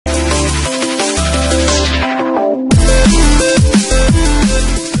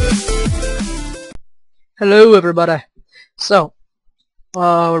Hello everybody. So,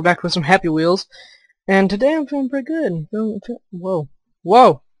 we're back with some Happy Wheels, and today I'm feeling pretty good. Whoa.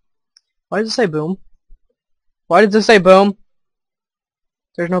 Whoa! Why does it say boom? Why did it say boom?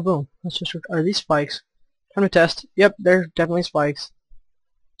 There's no boom. Let's just, are these spikes? Time to test. Yep, they're definitely spikes.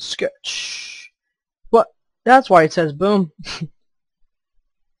 Sketch. What? That's why it says boom.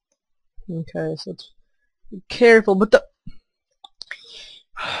 Okay, so let's be careful, but the...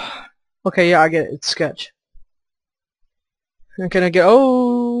 Okay, yeah, I get it. It's sketch. And can I get...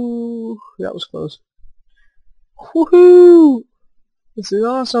 Oh! That was close. Woohoo! This is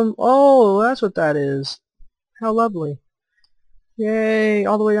awesome. Oh, that's what that is. How lovely. Yay!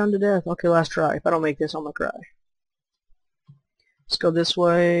 All the way down to death. Okay, last try. If I don't make this, I'm gonna cry. Let's go this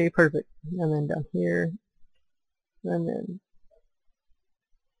way. Perfect. And then down here. And then...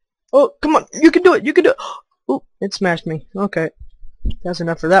 Oh, come on! You can do it! You can do it! Oh, it smashed me. Okay. That's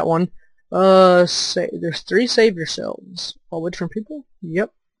enough for that one. There's 3 save yourselves. All with different people?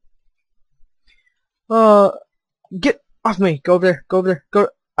 Yep. Get off me. Go over there. Go over there. Go.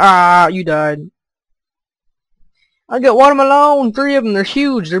 Ah, you died. I got one of them alone. 3 of them. They're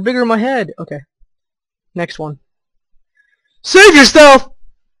huge. They're bigger than my head. Okay. Next one. Save yourself!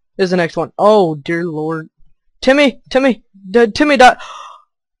 Is the next one. Oh, dear Lord. Timmy died.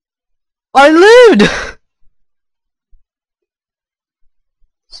 I lived!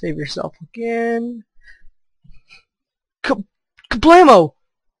 Save yourself again. Kablamo!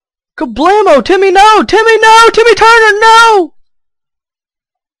 Kablamo! Timmy, no! Timmy, no! Timmy Turner, no!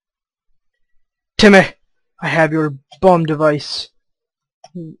 Timmy, I have your bomb device.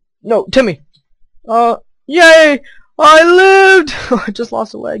 No, Timmy. Yay! I lived! I just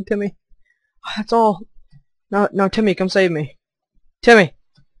lost a leg, Timmy. That's all. No, Timmy, come save me. Timmy!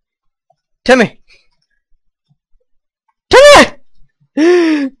 Timmy! Timmy!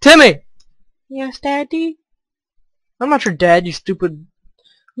 Timmy! Yes, Daddy? I'm not your dad, you stupid...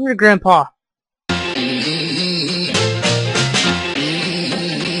 I'm your grandpa.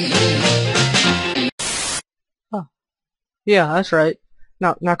 Oh. Yeah, that's right.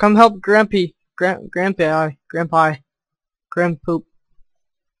 Now come help Grandpoop.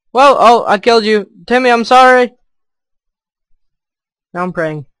 Well, oh, I killed you. Timmy, I'm sorry. Now I'm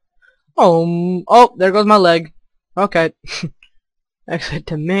praying. Oh, there goes my leg. Okay. Exit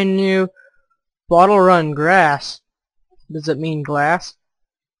to menu. Bottle run grass. Does it mean glass?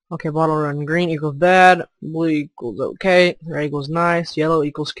 Okay, bottle run. Green equals bad. Blue equals okay. Red equals nice. Yellow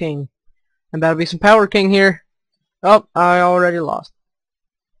equals king. I'm about to be some power king here. Oh, I already lost.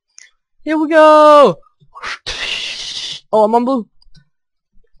 Here we go! Oh, I'm on blue.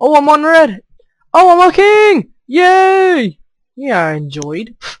 Oh, I'm on red. Oh, I'm a king! Yay! Yeah, I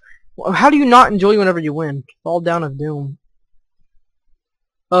enjoyed. How do you not enjoy whenever you win? Fall down of doom.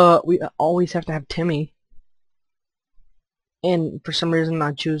 We always have to have Timmy. And for some reason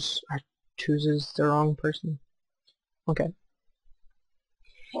I chooses the wrong person. Okay.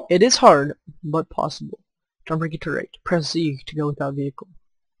 It is hard, but possible. Don't forget to rate. Press Z to go without vehicle.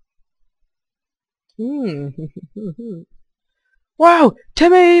 Wow!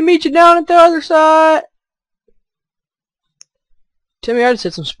 Timmy, meet you down at the other side! Timmy, I just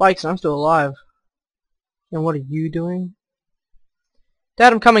hit some spikes and I'm still alive. And what are you doing?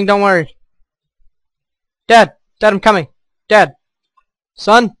 Dad, I'm coming, don't worry. Dad, I'm coming. Dad.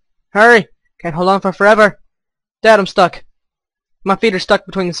 Son, hurry. Can't hold on for forever. Dad, I'm stuck. My feet are stuck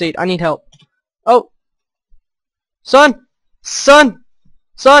between the seat. I need help. Oh. Son, I'm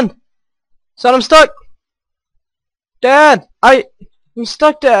stuck. Dad, I'm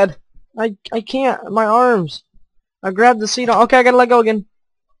stuck, Dad. I can't. My arms. I grabbed the seat. Okay, I gotta let go again.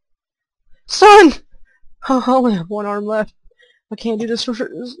 Son! I only have one arm left. I can't do this for...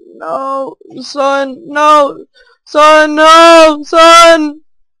 No! Son! No! Son! No! Son!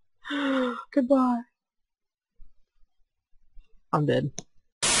 Goodbye. I'm dead.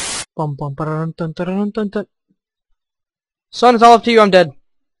 Bum bum ba dun dun dun dun. Son, it's all up to you. I'm dead.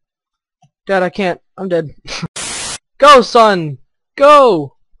 Dad, I can't. I'm dead. Go, son!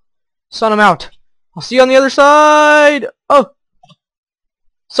 Go! Son, I'm out. I'll see you on the other side! Oh!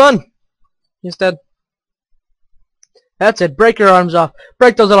 Son! He's dead. That's it. Break your arms off.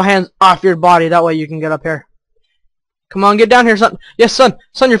 Break those little hands off your body. That way you can get up here. Come on, get down here, son. Yes, son.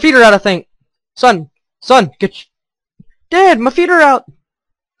 Son, your feet are out, I think. Son, get... Dad, my feet are out.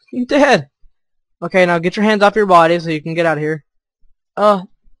 You dead. Okay, now get your hands off your body so you can get out of here. I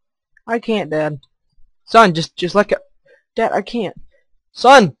can't, Dad. Son, just let go. Dad, I can't.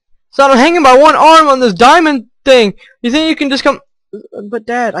 Son, I'm hanging by one arm on this diamond thing. You think you can just come... But,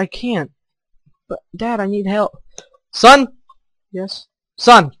 Dad, I can't. But, Dad, I need help. Son? Yes.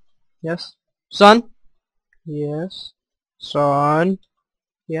 Son? Yes. Son? Yes. Son.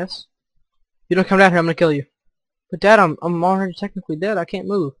 Yes. You don't come down here, I'm gonna kill you. But Dad, I'm already technically dead. I can't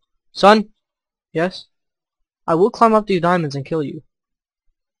move. Son. Yes. I will climb up these diamonds and kill you.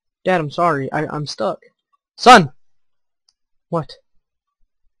 Dad, I'm sorry. I'm stuck. Son. What?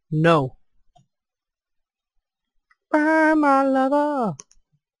 No. Goodbye, my lover.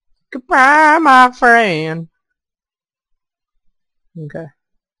 Goodbye, my friend. Okay.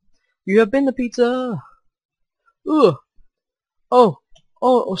 You have been the pizza. Ugh. Oh.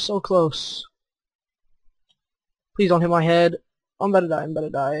 Oh, so close. Please don't hit my head. I'm about to die. I'm about to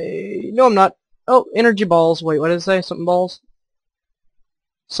die. No, I'm not. Oh, energy balls. Wait, what did it say? Something balls?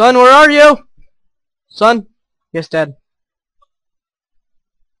 Son, where are you? Son? Yes, Dad.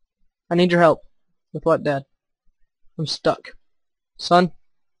 I need your help. With what, Dad? I'm stuck. Son?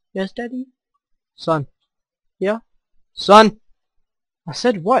 Yes, Daddy? Son? Yeah? Son? I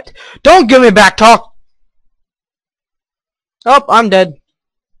said what? Don't give me back talk! Oh, I'm dead.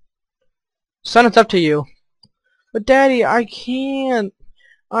 Son, it's up to you. But Daddy, I can't.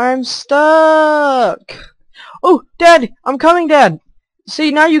 I'm stuck. Oh, Dad! I'm coming, Dad!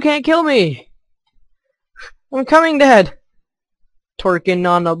 See, now you can't kill me. I'm coming, Dad. Twerking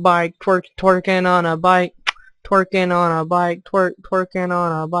on a bike, twerking on a bike, twerking on a bike, twerking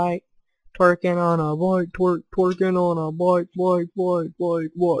on a bike, twerking on a bike, twerking on a bike, bike.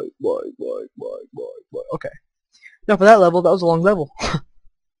 Okay. Now for that level, that was a long level.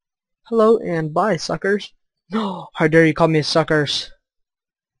 Hello and bye, suckers. No, how dare you call me suckers?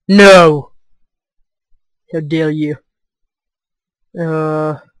 No. How dare you?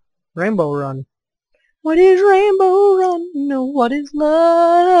 Rainbow Run. What is Rainbow Run? No, what is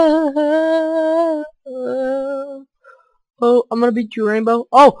love? Oh, I'm gonna beat you, Rainbow.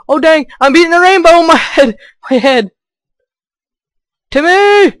 Oh, oh dang! I'm beating the rainbow on my head! My head!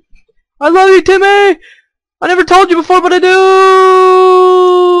 Timmy! I love you, Timmy! I never told you before, but I do!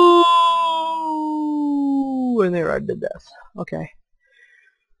 And they ride to death. Okay.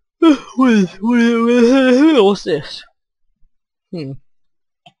 What's this? You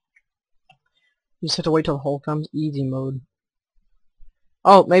just have to wait till the hole comes. Easy mode.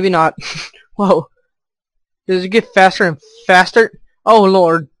 Oh, maybe not. Whoa. Does it get faster and faster? Oh,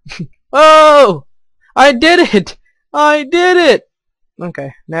 Lord. Oh! I did it! I did it!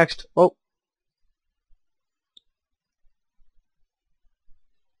 Okay, next. Oh.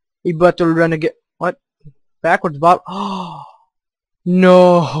 He about to run again. What? Backwards, Bob. Oh.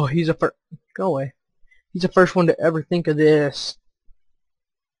 No, he's a first. Go away. He's the first one to ever think of this.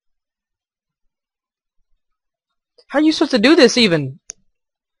 How are you supposed to do this even?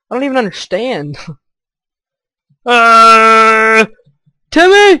 I don't even understand.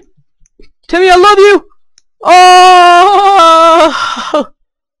 Timmy! Timmy, I love you! Oh!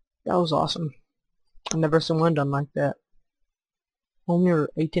 That was awesome. I've never seen one done like that. Only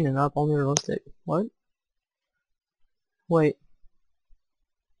 18 and up, only realistic. What? Wait.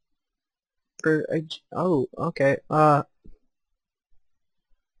 Oh, okay.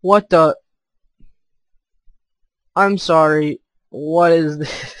 What the? I'm sorry. What is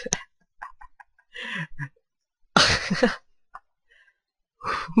this?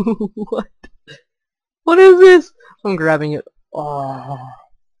 What? What is this? I'm grabbing it. Oh.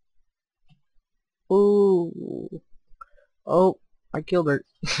 Ooh. Oh, I killed her.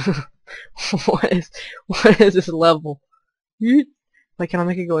 What is this level? Like, can I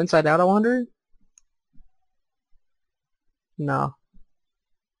make it go inside out, I wonder? No.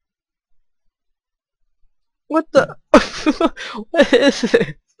 What the? What is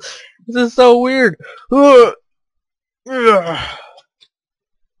this? This is so weird.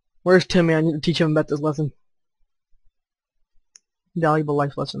 Where's Timmy? I need to teach him about this lesson. Valuable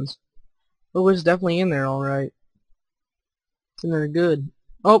life lessons. Oh, it's definitely in there, alright. It's in there good.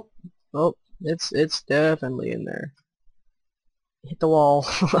 Oh, oh, it's definitely in there. Hit the wall.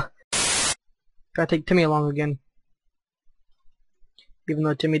 Gotta take Timmy along again. Even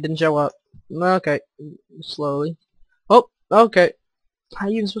though Timmy didn't show up. Okay, slowly. Oh, okay. How are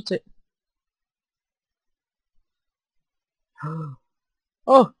you even supposed to...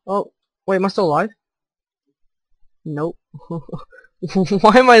 Oh, oh, wait, am I still alive? Nope.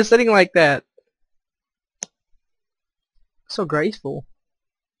 Why am I sitting like that? So graceful.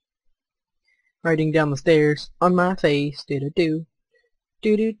 Riding down the stairs on my face. Do-do-do.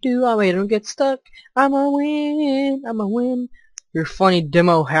 Do-do-do. I made him get stuck. I'm a win. I'm a win. Your funny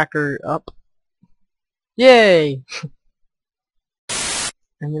demo hacker up. Yay!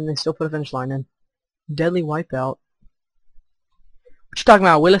 And then they still put a finish line in. Deadly wipeout. What you talking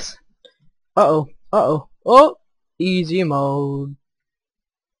about, Willis? Uh-oh. Uh-oh. Oh! Easy mode.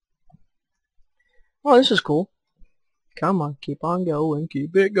 Oh, this is cool. Come on, keep on going,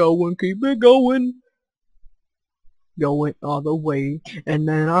 keep it going, keep it going. Going all the way, and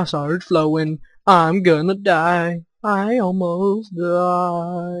then I started flowing. I'm gonna die. I almost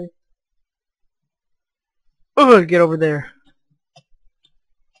die. Ugh, get over there.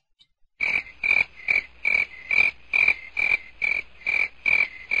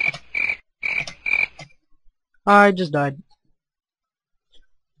 I just died.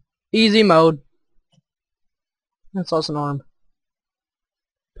 Easy mode. That's also an arm.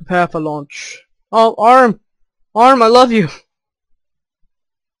 Prepare for launch. Oh, arm! Arm, I love you!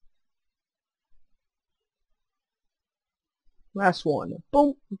 Last one.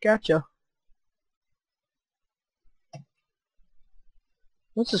 Boom! Gotcha.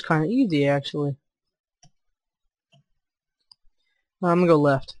 This is kind of easy, actually. I'm gonna go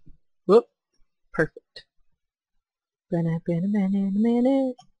left. Whoop. Perfect.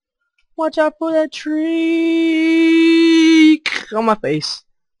 Watch out for that tree! On my face.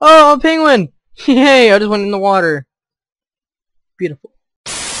 Oh, a penguin! Yay! I just went in the water. Beautiful.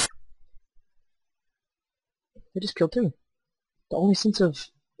 They just killed Timmy. The only sense of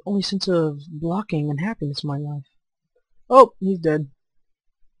blocking and happiness in my life. Oh, he's dead.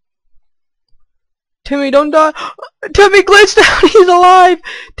 Timmy, don't die! Timmy glitched out! He's alive!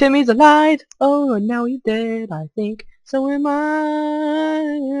 Timmy's alive! Oh, and now he's dead, I think. So am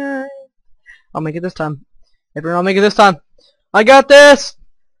I. I'll make it this time. Everyone, I'll make it this time. I got this!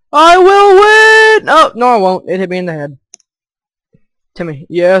 I will win! Oh, no I won't. It hit me in the head. Timmy,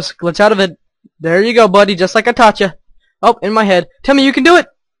 yes, glitch out of it. There you go, buddy, just like I taught you. Oh, in my head. Timmy, you can do it!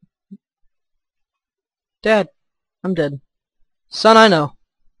 Dad, I'm dead. Son, I know.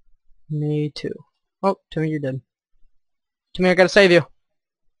 Me too. Oh, Timmy, you're dead. Timmy, I gotta save you.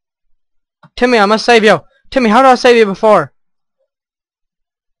 Timmy, I must save you. Timmy, how did I save you before?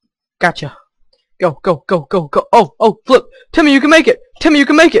 Gotcha. Go, go, go, go, go. Oh, oh, flip. Timmy, you can make it. Timmy, you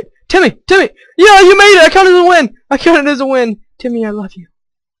can make it. Timmy, Timmy. Yeah, you made it. I counted as a win. I counted as a win. Timmy, I love you.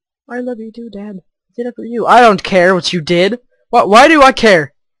 I love you too, Dad. I did it for you. I don't care what you did. Why do I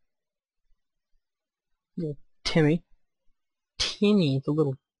care? Yeah, Timmy. Timmy, the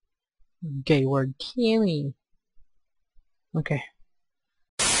little gay word. Timmy. Okay.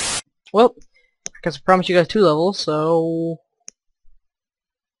 Well, I guess I promised you guys 2 levels, so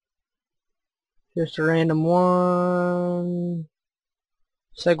just a random one.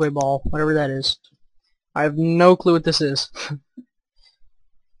 Segway ball, whatever that is. I have no clue what this is.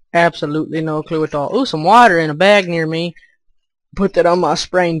 Absolutely no clue at all. Ooh, some water in a bag near me. Put that on my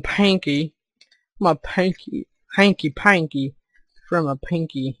sprained panky. My panky. Hanky-panky. From a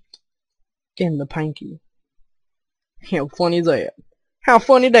pinky. In the panky. How funny is that? How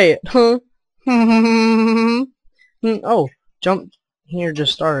funny that, huh? Oh, jump here,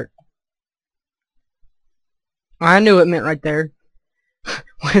 just start. I knew it meant right there.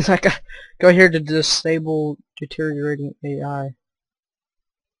 When I go here to disable deteriorating AI.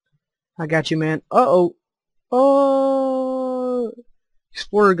 I got you, man. Uh-oh. Oh.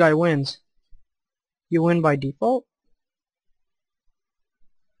 Explorer guy wins. You win by default?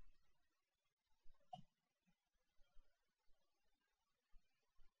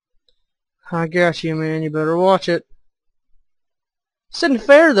 I got you, man. You better watch it. This isn't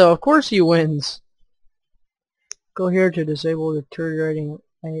fair, though. Of course he wins. Go here to disable deteriorating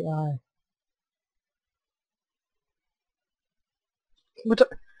AI.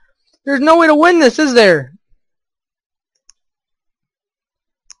 There's no way to win this, is there?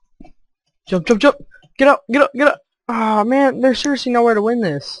 Jump, jump, jump. Get up, get up, get up. Oh, man. There's seriously no way to win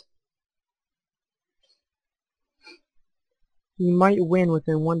this. You might win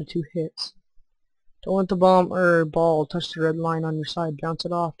within 1 to 2 hits. Don't let the bomb or ball touch the red line on your side. Bounce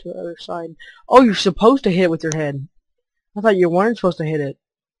it off to the other side. Oh, you're supposed to hit it with your head. I thought you weren't supposed to hit it.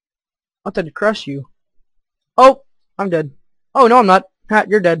 I thought it'd crush you. Oh, I'm dead. Oh, no, I'm not. Ha,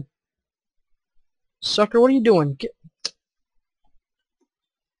 you're dead. Sucker, what are you doing? Get...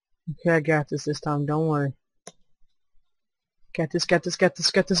 Okay, I got this time. Don't worry. Got this, got this, got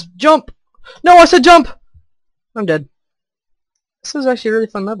this, got this. Jump! No, I said jump! I'm dead. This is actually a really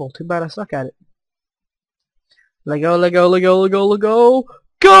fun level. Too bad I suck at it. Let go, let go, let go, let go, let go.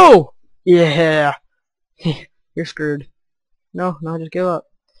 Go! Yeah! You're screwed. No, just give up.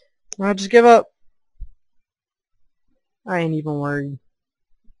 No, just give up. I ain't even worried.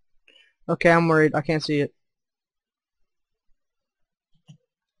 Okay, I'm worried. I can't see it.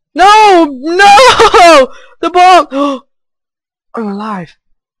 No! No! The bomb! I'm alive.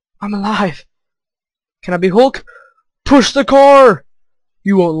 I'm alive. Can I be Hulk? Push the car!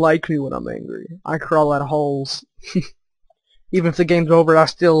 You won't like me when I'm angry. I crawl out of holes. Even if the game's over, I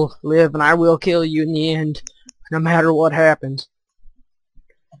still live, and I will kill you in the end, no matter what happens.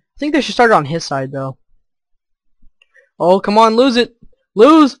 I think they should start it on his side, though. Oh, come on, lose it!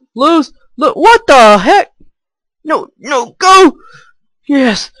 Lose! Lose! Look! What the heck? No! No! Go!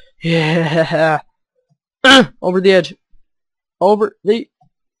 Yes! Yeah! Over the edge. Over the...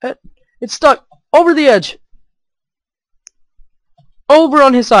 It's stuck! Over the edge! Over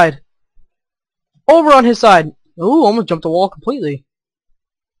on his side! Over on his side! Ooh, almost jumped the wall completely.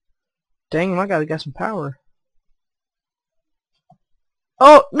 Dang, my guy got some power.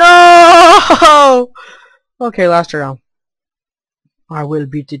 Oh, no! Okay, last round. I will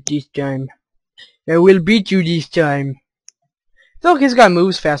beat it this time. I will beat you this time. I feel like his guy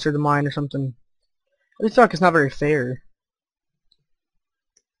moves faster than mine or something. I feel like it's not very fair.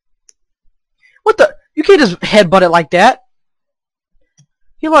 What the? You can't just headbutt it like that.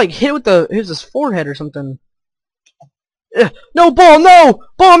 He like hit with his forehead or something. No, bomb, no!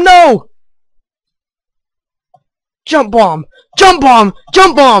 Bomb, no! Jump bomb! Jump bomb!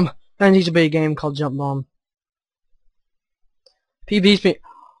 Jump bomb! That needs to be a game called Jump Bomb. He beats me.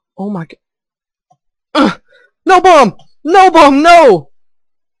 Oh my god. No bomb! No bomb, no!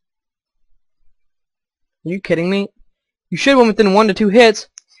 Are you kidding me? You should have went within 1 to 2 hits.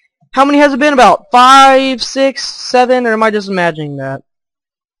 How many has it been? About 5, 6, 7? Or am I just imagining that?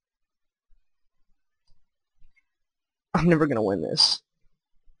 I'm never gonna win this.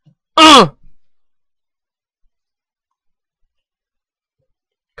 Come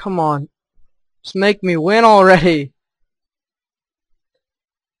on. Just make me win already.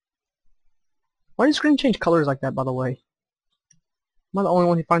 Why does screen change colors like that, by the way? Am I the only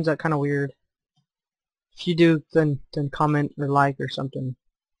one who finds that kind of weird? If you do, then comment or like or something.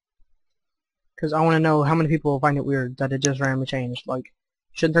 Because I want to know how many people find it weird that it just randomly changed. Like,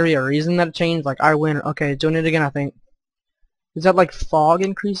 shouldn't there be a reason that it changed? Like, I win. Okay, doing it again, I think. Is that like fog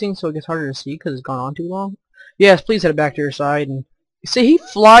increasing so it gets harder to see because it's gone on too long? Yes, please head back to your side. And see, he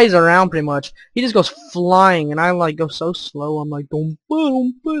flies around pretty much. He just goes flying, and I like go so slow. I'm like, boom,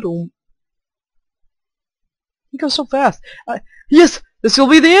 boom, boom. He goes so fast. Yes, this will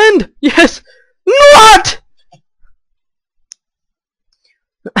be the end. Yes. What?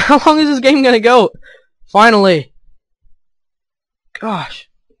 How long is this game gonna go? Finally. Gosh.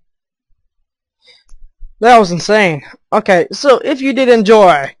 That was insane. Okay, so if you did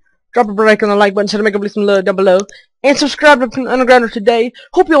enjoy, drop a break on the like button to make up some love down below, and subscribe to Undergrounder today.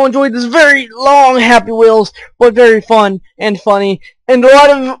 Hope you all enjoyed this very long Happy Wheels, but very fun and funny, and a lot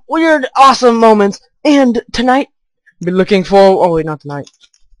of weird, awesome moments. And tonight, be looking for. Oh wait, not tonight.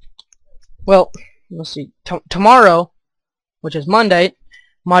 Well, let's see. Tomorrow, which is Monday,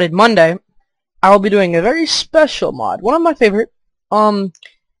 Modded Monday, I will be doing a very special mod. One of my favorite.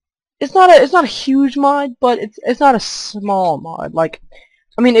 It's not a huge mod, but it's not a small mod. Like,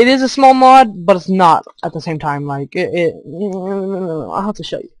 I mean, it is a small mod, but it's not at the same time. Like, I'll have to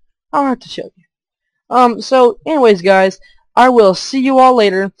show you. I'll have to show you. So, anyways, guys, I will see you all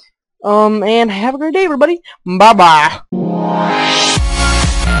later. And have a great day, everybody. Bye-bye.